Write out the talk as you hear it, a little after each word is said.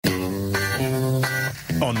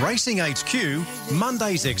On Racing HQ,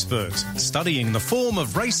 Monday's Experts, studying the form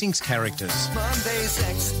of racing's characters. Monday's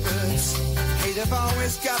Experts, hey, they've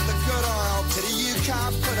always got the good oil. Pity you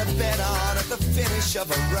can't put a bet on at the finish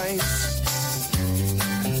of a race.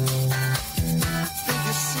 Think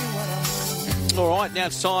you see what I mean? All right, now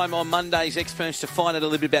it's time on Monday's Experts to find out a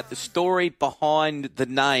little bit about the story behind the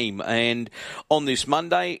name. And on this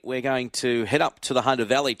Monday, we're going to head up to the Hunter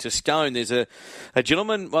Valley to Scone. There's a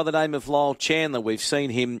gentleman by the name of Lyle Chandler. We've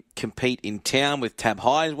seen him compete in town with Tab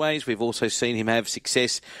Highways. We've also seen him have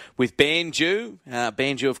success with Banju.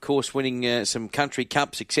 Banju, of course, winning some country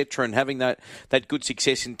cups, etc., and having that good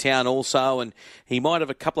success in town also. And he might have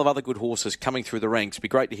a couple of other good horses coming through the ranks. It'd be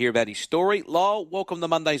great to hear about his story. Lyle, welcome to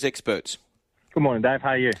Monday's Experts. Good morning, Dave.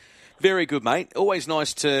 How are you? Very good, mate. Always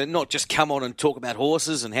nice to not just come on and talk about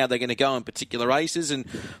horses and how they're going to go in particular races, and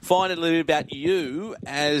find out a little bit about you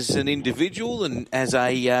as an individual and as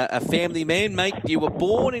a family man, mate. You were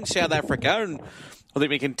born in South Africa, and I think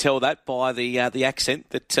we can tell that by the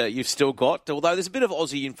accent that you've still got, although there's a bit of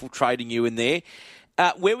Aussie infiltrating you in there.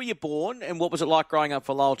 Where were you born, and what was it like growing up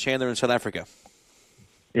for Lyle Chandler in South Africa?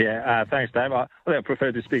 Yeah, thanks, Dave. I think I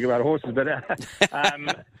prefer to speak about horses, but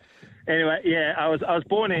anyway, yeah, I was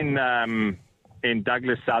born in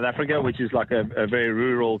Douglas, South Africa, which is like a very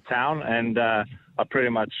rural town, and I pretty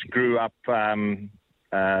much grew up in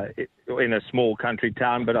a small country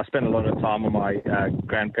town, but I spent a lot of time on my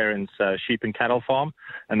grandparents' sheep and cattle farm,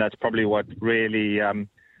 and that's probably what really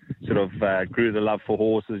grew the love for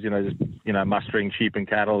horses. Mustering sheep and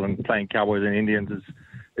cattle and playing cowboys and Indians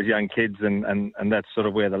as young kids, and that's sort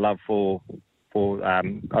of where the love for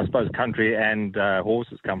I suppose country and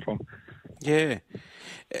horses come from. Yeah.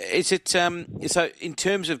 Is it so in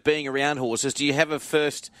terms of being around horses, do you have a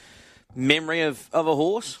first memory of a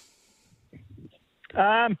horse?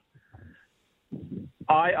 I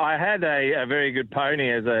had a very good pony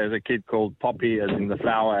as a kid called Poppy, as in the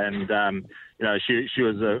flower, and she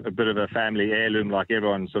was a bit of a family heirloom. Like,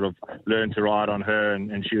 everyone sort of learned to ride on her,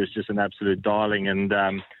 and she was just an absolute darling. And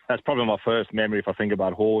that's probably my first memory if I think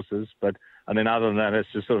about horses. But I mean, other than that,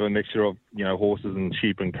 it's just sort of a mixture of horses and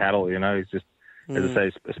sheep and cattle. It's just, as I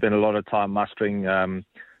say, I spent a lot of time mustering. A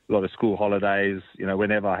lot of school holidays.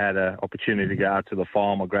 Whenever I had an opportunity to go out to the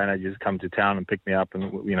farm, my granddad used to come to town and pick me up,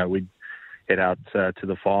 and we'd head out to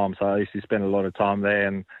the farm. So I used to spend a lot of time there,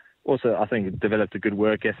 and also I think it developed a good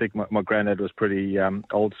work ethic. My granddad was pretty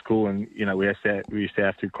old school, and we used to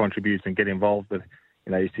have to contribute and get involved. But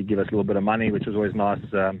he used to give us a little bit of money, which was always nice,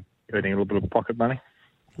 earning a little bit of pocket money.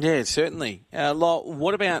 Yeah, certainly.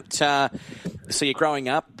 What about, so you're growing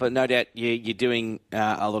up, but no doubt you're doing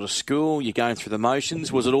a lot of school, you're going through the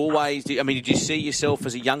motions. Was it always, did you see yourself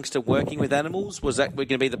as a youngster working with animals? Was that going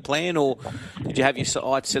to be the plan, or did you have your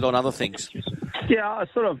sights set on other things? Yeah, I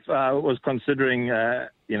sort of was considering,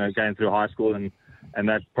 going through high school and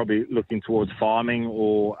that, probably looking towards farming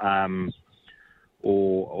or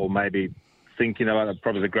maybe thinking about it.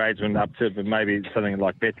 Probably the grades went up to it, but maybe something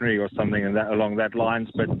like veterinary or something along that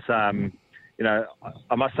lines. But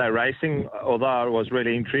I must say, racing, although I was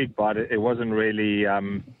really intrigued by it, it wasn't really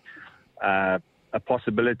a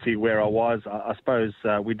possibility where I was. I suppose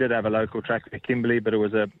we did have a local track at Kimberley, but it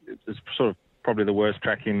was sort of probably the worst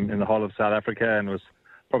track in the whole of South Africa, and was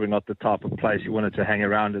probably not the type of place you wanted to hang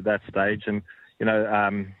around at that stage. And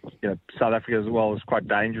South Africa as well is quite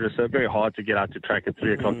dangerous, so very hard to get out to track at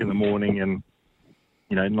 3 o'clock in the morning, and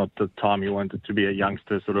not the time you wanted to be a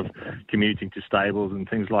youngster, sort of commuting to stables and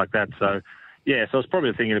things like that. So I was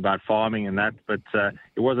probably thinking about farming and that, but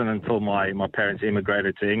it wasn't until my parents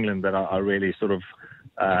immigrated to England that I really sort of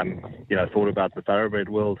thought about the thoroughbred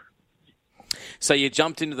world. So you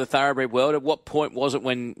jumped into the thoroughbred world. At what point was it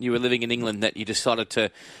when you were living in England that you decided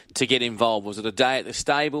to get involved? Was it a day at the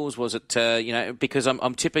stables? Was it, because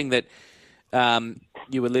I'm tipping that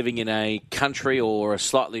you were living in a country or a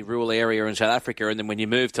slightly rural area in South Africa, and then when you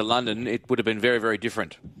moved to London, it would have been very, very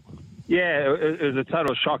different. Yeah, it was a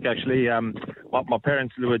total shock, actually. My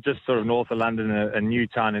parents were just sort of north of London, a new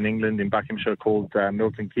town in England in Buckinghamshire called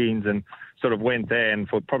Milton Keynes, and sort of went there, and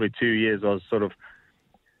for probably 2 years I was sort of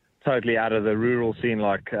totally out of the rural scene,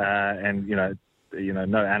 and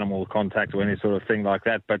no animal contact or any sort of thing like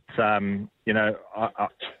that. But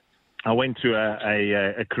I went to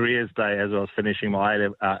a careers day as I was finishing my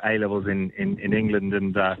A levels in England,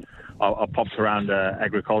 and I popped around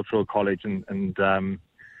agricultural college, and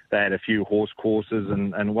they had a few horse courses,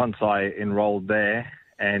 and once I enrolled there,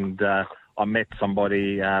 and I met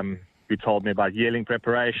somebody who told me about yearling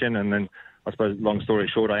preparation, and then I suppose, long story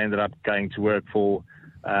short, I ended up going to work for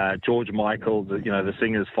George Michael, the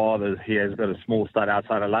singer's father. He has got a small stud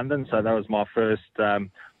outside of London, so that was my first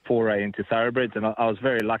foray into thoroughbreds, and I was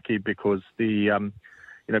very lucky because the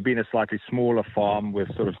being a slightly smaller farm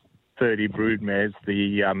with sort of 30 brood mares,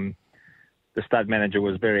 the stud manager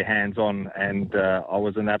was very hands-on, and I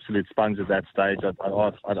was an absolute sponge at that stage.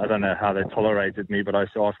 I don't know how they tolerated me, but I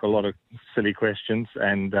used to ask a lot of silly questions,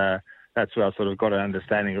 and that's where I sort of got an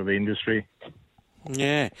understanding of the industry.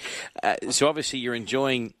 Yeah. So obviously you're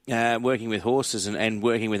enjoying working with horses and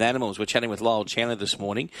working with animals. We're chatting with Lyle Chandler this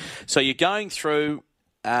morning. So you're going through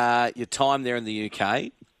your time there in the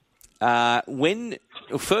UK.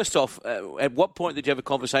 First off, at what point did you have a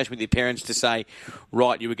conversation with your parents to say,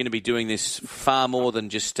 right, you were going to be doing this far more than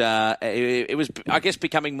just, it was, I guess,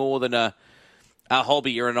 becoming more than a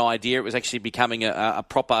hobby or an idea. It was actually becoming a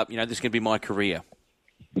proper, this is going to be my career.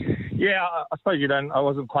 Yeah, I suppose I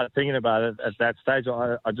wasn't quite thinking about it at that stage.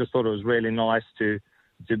 I just thought it was really nice to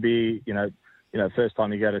be, first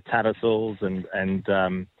time you go to Tattersalls and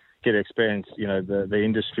get to experience, the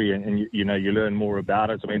industry and you learn more about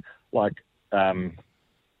it. I mean,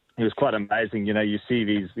 it was quite amazing. You see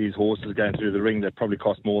these horses going through the ring that probably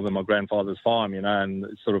cost more than my grandfather's farm, and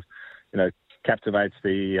it sort of, captivates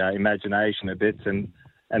the imagination a bit. And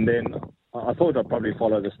then I thought I'd probably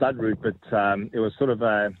follow the stud route, but it was sort of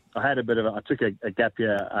I took a gap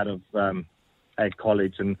year out of ag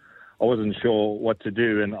college, and I wasn't sure what to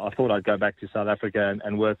do. And I thought I'd go back to South Africa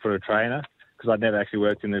and work for a trainer, because I'd never actually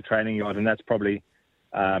worked in the training yard, and that's probably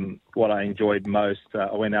what I enjoyed most.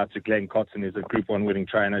 I went out to Glenn Cotson, who's a Group 1 winning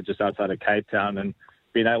trainer just outside of Cape Town, and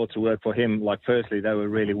being able to work for him, firstly, they were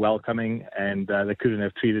really welcoming, and they couldn't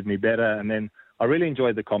have treated me better. And then I really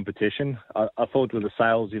enjoyed the competition. I thought with the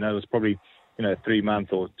sales, it was probably, 3-month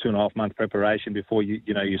or 2.5-month preparation before you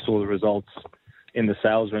saw the results in the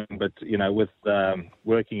sales room. But, with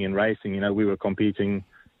working in racing, we were competing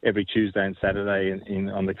every Tuesday and Saturday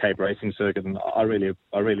on the Cape Racing Circuit, and I really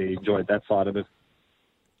enjoyed that side of it.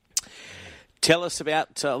 Tell us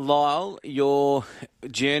about Lyle, your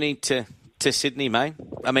journey to Sydney, mate.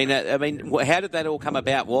 I mean, how did that all come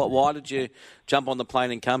about? Why did you jump on the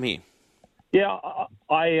plane and come here? Yeah,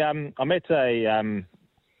 I met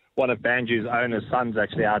one of Banju's owner's sons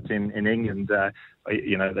actually out in England.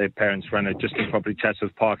 Their parents run a just in property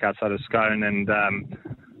Chatsworth Park outside of Scone, and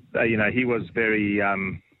he was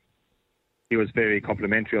very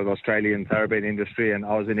complimentary of the Australian thoroughbred industry, and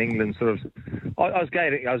I was in England I was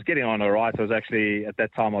getting on all right. I was actually, at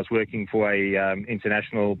that time, I was working for a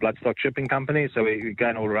international bloodstock shipping company, so we were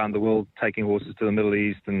going all around the world taking horses to the Middle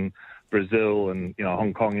East and Brazil and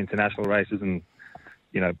Hong Kong international races and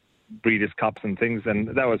Breeders' Cups and things, and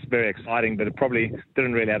that was very exciting, but it probably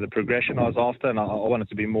didn't really have the progression I was after, and I wanted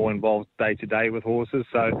to be more involved day to day with horses.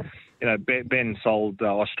 So Ben sold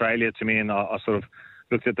Australia to me, and I sort of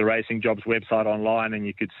looked at the Racing Jobs website online, and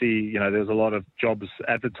you could see, there's a lot of jobs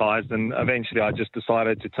advertised, and eventually I just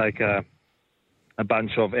decided to take a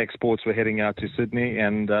bunch of exports were heading out to Sydney,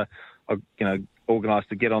 and I organised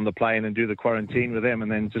to get on the plane and do the quarantine with them,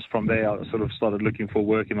 and then just from there I sort of started looking for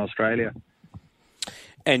work in Australia.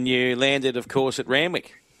 And you landed, of course, at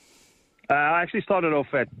Randwick. I actually started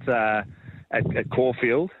off at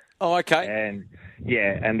Caulfield. Oh, okay.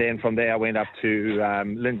 And then from there I went up to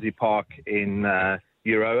Lindsay Park in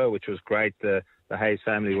Euroa, which was great. The Hayes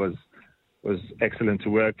family was excellent to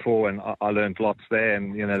work for, and I learned lots there.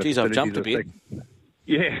 And geez, I've jumped a bit.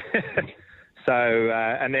 Yeah. So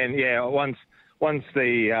and then once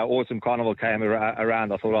the autumn carnival came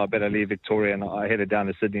around, I thought I'd better leave Victoria, and I headed down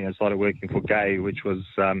to Sydney and started working for Gay, which was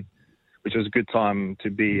a good time to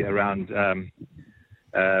be around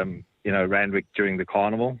Randwick during the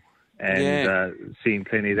carnival, and seeing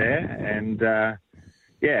plenty there. And I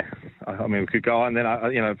mean, we could go on. Then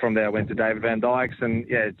from there I went to David Van Dyke's, and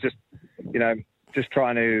just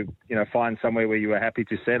trying to find somewhere where you were happy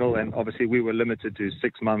to settle. And obviously we were limited to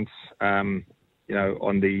 6 months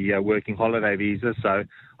on the working holiday visa, so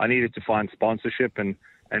I needed to find sponsorship, and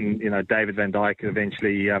David Van Dyke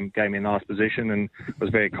eventually gave me a nice position and was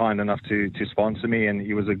very kind enough to sponsor me, and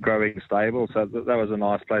he was a growing stable, so that was a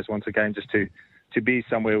nice place once again, just to be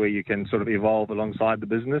somewhere where you can sort of evolve alongside the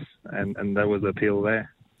business, and there was the appeal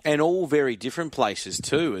there. And all very different places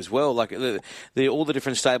too, as well. Like all the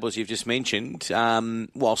different stables you've just mentioned,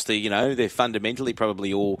 whilst they're fundamentally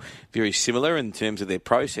probably all very similar in terms of their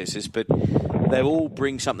processes, but they all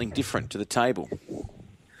bring something different to the table.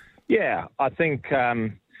 Yeah, I think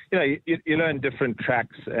you learn different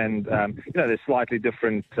tracks, and there's slightly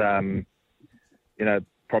different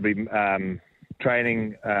probably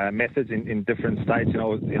training methods in different states.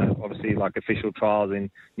 Obviously like official trials in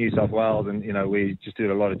New South Wales, and we just did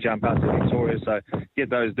a lot of jump outs in Victoria, so get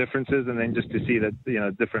those differences, and then just to see that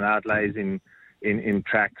different outlays in in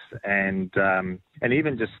tracks and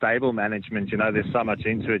even just stable management. There's so much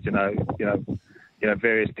into it.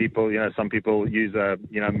 Various people. Some people use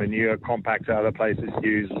manure compactor. Other places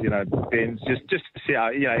use bins. Just to see how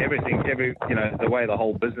everything. The way the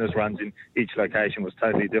whole business runs in each location was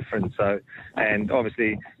totally different. So, and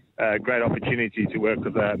obviously, great opportunity to work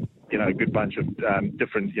with a good bunch of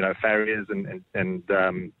different farriers and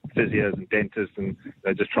physios and dentists, and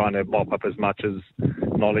just trying to mop up as much as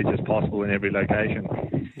knowledge as possible in every location.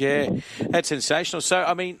 Yeah, that's sensational. So,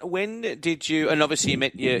 I mean, when did you? And obviously, you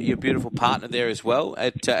met your beautiful partner there as well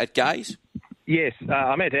at Gaze. Yes,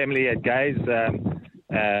 I met Emily at Gaze.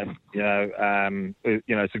 It's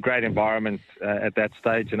a great environment at that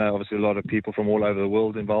stage. Obviously, a lot of people from all over the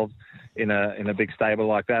world involved in a big stable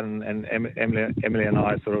like that, and Emily and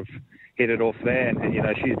I sort of hit it off there. And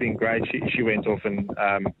she's been great. She went off and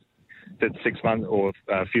did 6 months or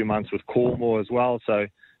a few months with Cornwall as well. So.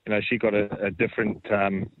 She got a different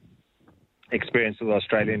experience with the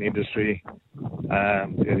Australian industry,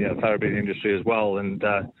 thoroughbred industry as well. And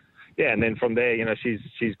and then from there, she's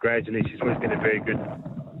always been a very good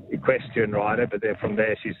equestrian rider. But then from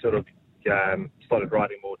there, she's sort of started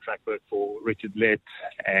riding more track work for Richard Lett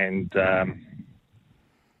and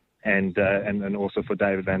also for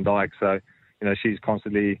David Van Dyke. So she's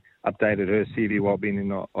constantly updated her CV while being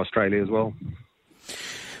in Australia as well.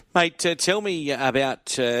 Mate, tell me about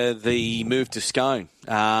the move to Scone.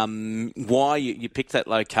 Why you picked that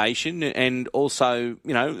location, and also,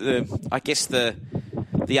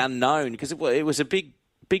 the unknown, because it was a big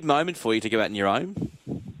moment for you to go out on your own.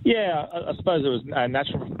 Yeah, I suppose it was a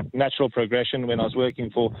natural progression. When I was working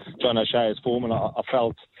for John O'Shea as foreman, I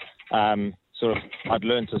felt I'd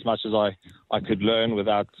learnt as much as I could learn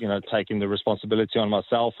without taking the responsibility on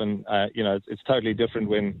myself. And it's totally different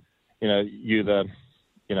when you're the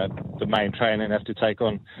main trainer and have to take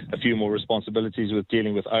on a few more responsibilities with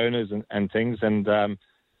dealing with owners and things. And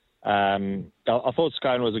I thought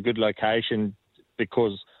Scone was a good location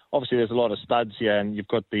because obviously there's a lot of studs here, and you've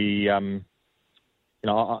got the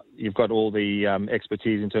you've got all the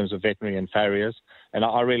expertise in terms of veterinary and farriers. And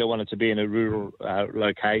I really wanted to be in a rural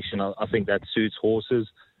location. I think that suits horses,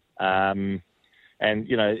 and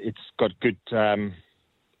it's got good.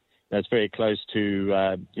 It's very close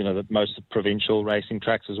to the most provincial racing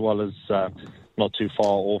tracks, as well as not too far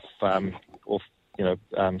off.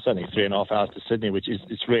 It's only 3.5 hours to Sydney, which is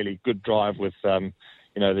it's really good drive with the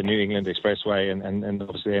New England Expressway and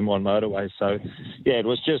obviously M1 motorway. So yeah, it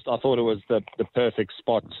was just I thought it was the perfect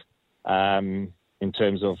spot in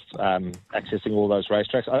terms of accessing all those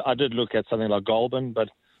racetracks. I did look at something like Goulburn, but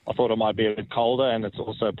I thought it might be a bit colder, and it's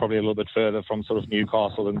also probably a little bit further from sort of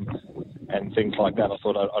Newcastle and things like that. I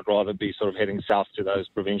thought I'd rather be sort of heading south to those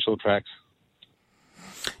provincial tracks.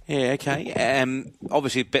 Yeah, okay.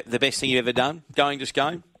 Obviously, the best thing you've ever done, going to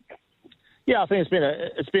Scone? Yeah, I think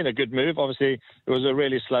it's been a good move. Obviously, it was a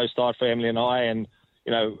really slow start for Emily and I, and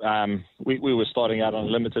we were starting out on a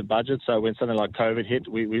limited budget. So when something like COVID hit,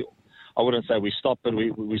 I wouldn't say we stopped, but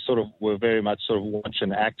we sort of were very much sort of watch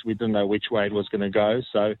and act. We didn't know which way it was going to go.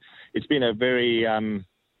 So it's been a very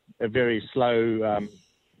slow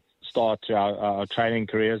start to our training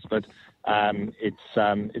careers, but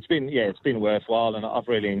it's been worthwhile, and I've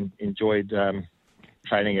really enjoyed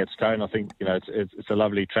training at Scone. I think it's a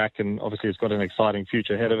lovely track, and obviously it's got an exciting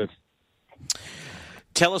future ahead of it.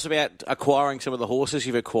 Tell us about acquiring some of the horses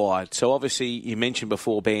you've acquired. So obviously you mentioned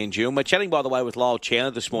before Banjul. We're chatting, by the way, with Lyle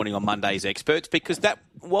Chandler this morning on Monday's Experts, because that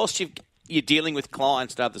whilst you're dealing with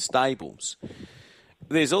clients at other stables,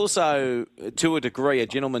 there's also, to a degree, a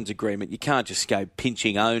gentleman's agreement. You can't just go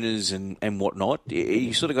pinching owners and whatnot.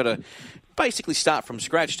 You sort of got to basically start from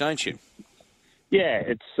scratch, don't you? Yeah,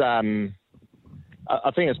 it's.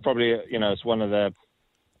 I think it's probably it's one of the.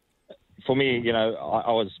 For me,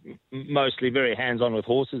 I was mostly very hands-on with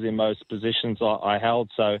horses in most positions I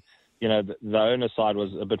held. So, the owner side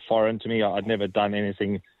was a bit foreign to me. I'd never done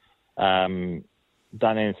anything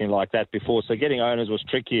like that before. So getting owners was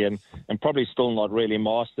tricky and probably still not really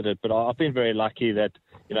mastered it. But I've been very lucky that,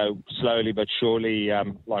 slowly but surely,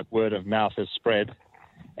 like word of mouth has spread.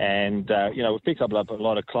 And, we've picked up a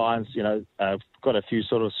lot of clients, got a few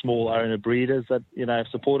sort of small owner breeders that, have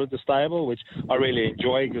supported the stable, which I really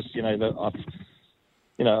enjoy because,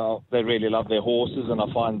 they really love their horses, and I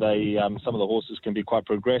find some of the horses can be quite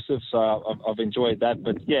progressive. So I've enjoyed that.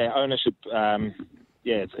 But yeah, ownership,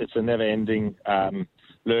 it's a never ending,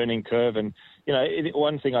 learning curve. And,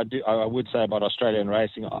 one thing I would say about Australian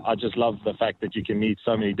racing, I just love the fact that you can meet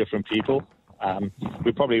so many different people.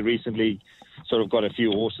 We probably recently sort of got a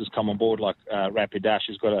few horses come on board, like Rapid Dash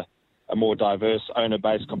has got a more diverse owner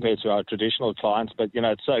base compared to our traditional clients. But,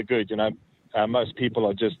 it's so good, most people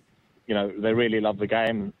are just, they really love the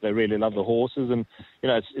game, they really love the horses, and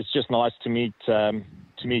it's just nice to meet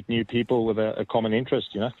new people with a common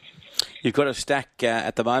interest. You've got a stack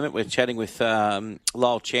at the moment. We're chatting with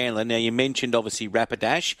Lyle Chandler. Now, you mentioned, obviously,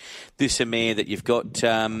 Rapidash. This is a mare that you've got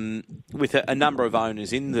with a number of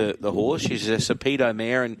owners in the horse. She's a Sapedo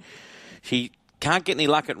mare, and she can't get any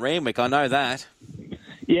luck at Randwick. I know that.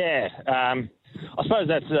 Yeah. I suppose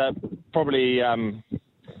that's probably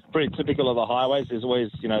pretty typical of the highways. There's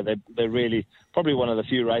always, they're really probably one of the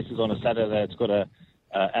few races on a Saturday that's got a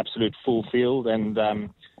absolute full field, and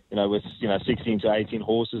with 16 to 18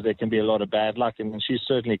 horses, there can be a lot of bad luck, and she's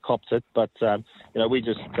certainly copped it. But we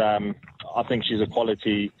just I think she's a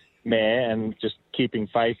quality mare, and just keeping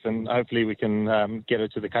faith, and hopefully we can get her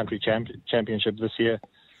to the country championship this year.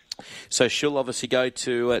 So she'll obviously go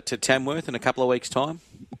to Tamworth in a couple of weeks' time.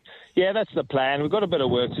 Yeah, that's the plan. We've got a bit of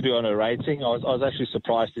work to do on her rating. I was actually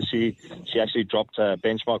surprised that she actually dropped a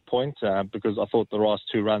benchmark point because I thought the last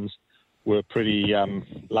two runs were pretty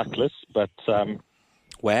luckless. But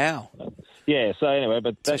wow. Yeah. So anyway,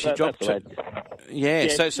 but so she dropped it. Yeah.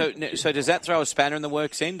 So does that throw a spanner in the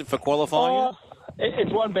works end for qualifying?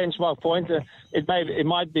 It's one benchmark point. It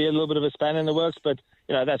might be a little bit of a spanner in the works, but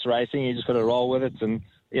that's racing. You just got to roll with it, and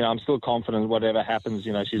I'm still confident whatever happens.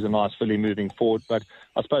 She's a nice filly moving forward, but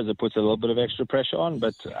I suppose it puts a little bit of extra pressure on.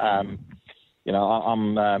 But I'm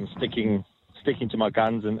sticking to my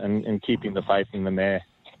guns and keeping the faith in the mare.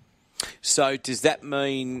 So does that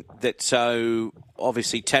mean that,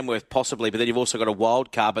 obviously Tamworth possibly, but then you've also got a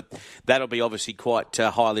wild card, but that'll be obviously quite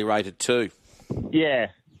highly rated too? Yeah.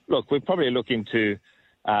 Look, we're probably looking to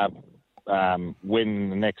win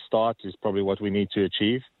the next start is probably what we need to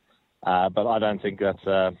achieve. But I don't think that's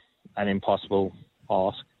an impossible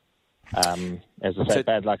ask. As I say,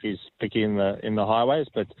 bad luck is picky in the highways,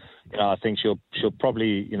 but I think she'll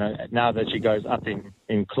probably now that she goes up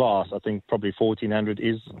in class, I think probably 1400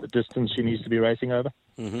 is the distance she needs to be racing over.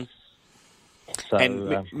 Mm-hmm. So,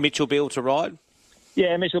 and Mitchell Beale to ride?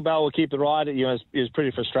 Yeah, Mitchell Beale will keep the ride. He was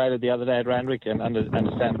pretty frustrated the other day at Randwick, and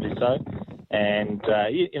understandably so. And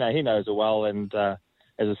he knows her well, and as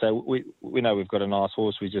I say, we know we've got a nice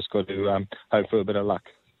horse. We just got to hope for a bit of luck.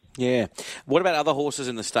 Yeah. What about other horses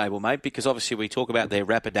in the stable, mate? Because obviously we talk about their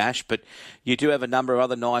Rapidash, but you do have a number of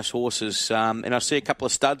other nice horses, and I see a couple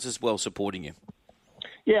of studs as well supporting you.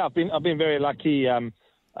 Yeah, I've been very lucky. I've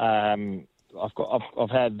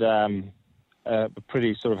had a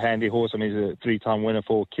pretty sort of handy horse. I mean, he's a 3-time winner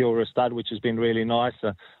for Kiora Stud, which has been really nice.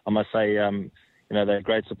 I must say, they're a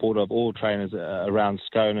great supporter of all trainers around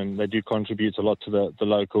Scone, and they do contribute a lot to the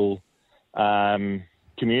local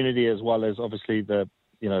community, as well as obviously they've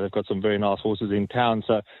got some very nice horses in town.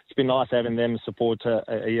 So it's been nice having them support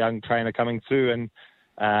a young trainer coming through. And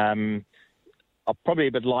I'm probably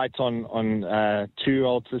a bit light on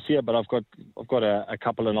 2-year-olds this year, but I've got a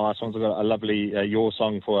couple of nice ones. I've got a lovely Your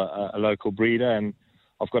Song for a local breeder, and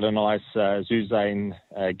I've got a nice Zuzane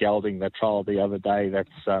gelding that trialled the other day. That's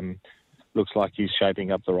looks like he's shaping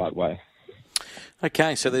up the right way.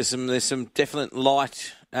 Okay, so there's some definite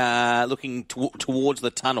light looking towards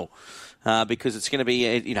the tunnel. Because it's going to be,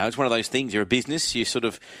 it's one of those things. You're a business. You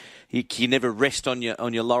never rest on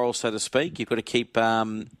your laurels, so to speak. You've got to keep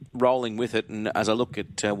rolling with it. And as I look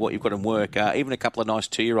at what you've got in work, even a couple of nice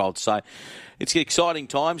 2-year-olds. So it's exciting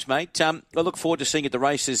times, mate. I look forward to seeing you at the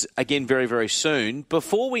races again very, very soon.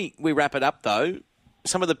 Before we wrap it up, though,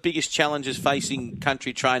 some of the biggest challenges facing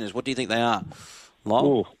country trainers, what do you think they are, Lyle?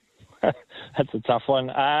 Ooh, that's a tough one.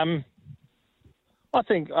 I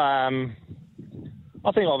think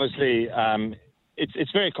obviously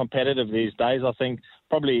it's very competitive these days. I think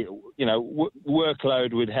probably,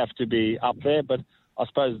 workload would have to be up there. But I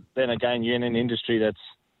suppose then again, you're in an industry that's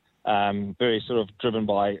very sort of driven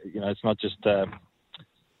by, it's not just, how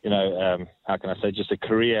can I say, just a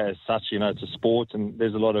career as such. It's a sport, and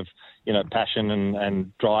there's a lot of, passion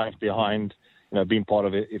and drive behind, being part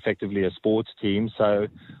of effectively a sports team. So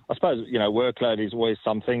I suppose, workload is always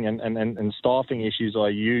something, and staffing issues are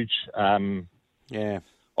huge.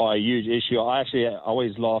 Are a huge issue. I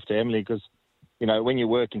always laugh to Emily because, when you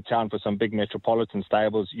work in town for some big metropolitan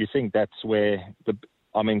stables, you think that's where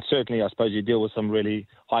certainly I suppose you deal with some really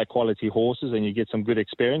high quality horses and you get some good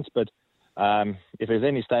experience. But if there's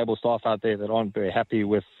any stable staff out there that aren't very happy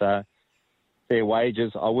with their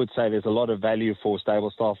wages, I would say there's a lot of value for stable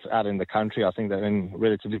staff out in the country. I think they're in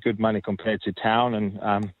relatively good money compared to town, and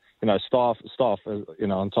staff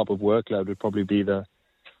on top of workload would probably be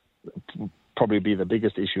the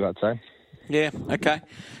biggest issue, I'd say. Yeah, okay.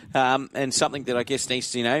 And something that I guess needs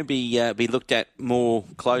to, be looked at more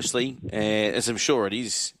closely, as I'm sure it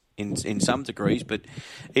is in some degrees, but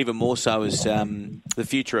even more so as the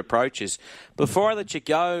future approaches. Before I let you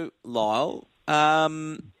go, Lyle,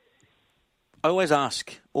 I always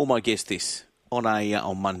ask all my guests this on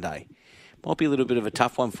Monday. Might be a little bit of a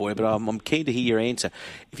tough one for you, but I'm keen to hear your answer.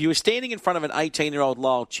 If you were standing in front of an 18-year-old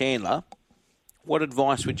Lyle Chandler, what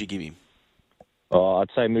advice would you give him? Oh, I'd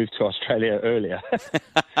say move to Australia earlier.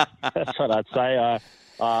 That's what I'd say.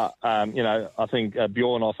 I think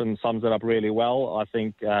Bjorn often sums it up really well. I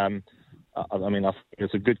think, I think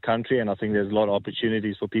it's a good country, and I think there's a lot of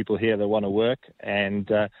opportunities for people here that want to work. And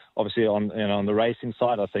obviously, on the racing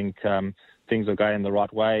side, I think things are going the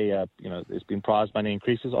right way. There's been prize money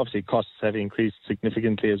increases. Obviously, costs have increased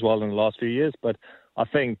significantly as well in the last few years. But I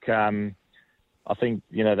think that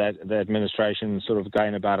the administration is sort of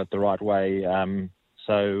going about it the right way. I'd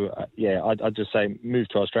just say move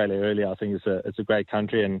to Australia earlier. I think it's a great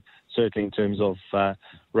country, and certainly in terms of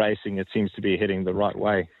racing, it seems to be heading the right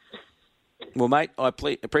way. Well, mate, I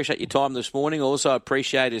appreciate your time this morning. Also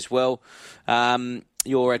appreciate as well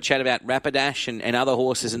your chat about Rapidash and other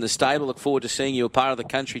horses in the stable. Look forward to seeing you a part of the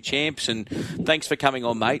country champs, and thanks for coming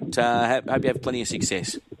on, mate. Hope you have plenty of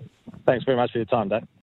success. Thanks very much for your time, Dave.